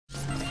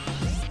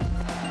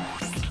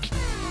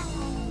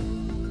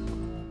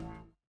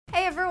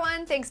Hey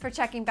everyone, thanks for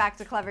checking back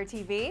to Clever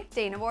TV.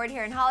 Dana Ward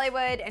here in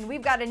Hollywood, and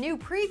we've got a new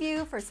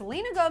preview for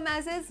Selena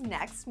Gomez's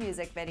next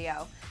music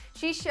video.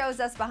 She shows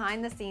us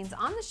behind the scenes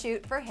on the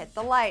shoot for Hit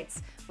the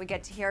Lights. We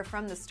get to hear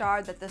from the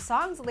star that the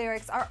song's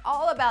lyrics are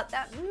all about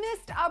that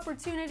missed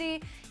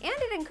opportunity, and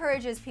it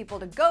encourages people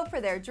to go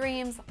for their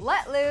dreams,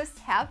 let loose,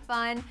 have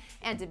fun,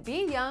 and to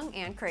be young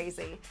and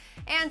crazy.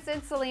 And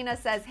since Selena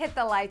says Hit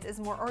the Lights is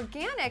more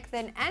organic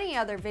than any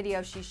other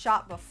video she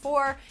shot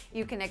before,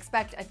 you can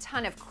expect a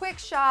ton of quick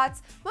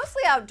shots,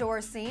 mostly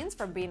outdoor scenes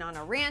from being on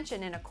a ranch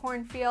and in a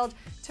cornfield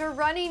to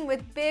running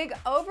with big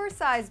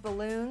oversized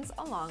balloons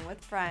along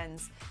with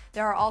friends.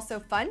 There are also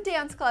fun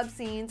dance club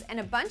scenes and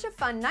a bunch of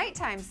fun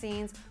nighttime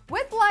scenes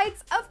with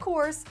lights, of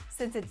course,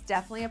 since it's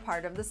definitely a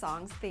part of the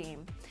song's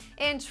theme.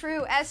 In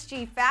true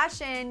SG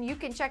fashion, you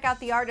can check out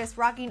the artist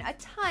rocking a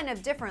ton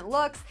of different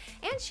looks,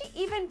 and she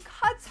even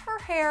cuts her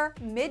hair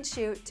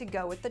mid-shoot to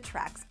go with the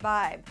track's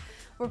vibe.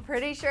 We're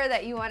pretty sure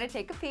that you want to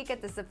take a peek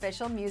at this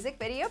official music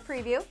video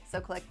preview, so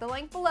click the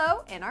link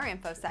below in our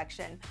info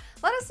section.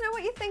 Let us know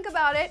what you think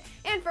about it,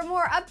 and for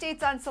more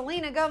updates on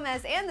Selena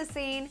Gomez and the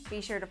scene,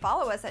 be sure to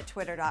follow us at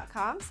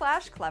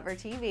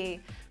twitter.com/clevertv.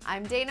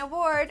 I'm Dana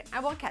Ward,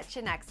 and we'll catch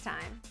you next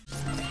time.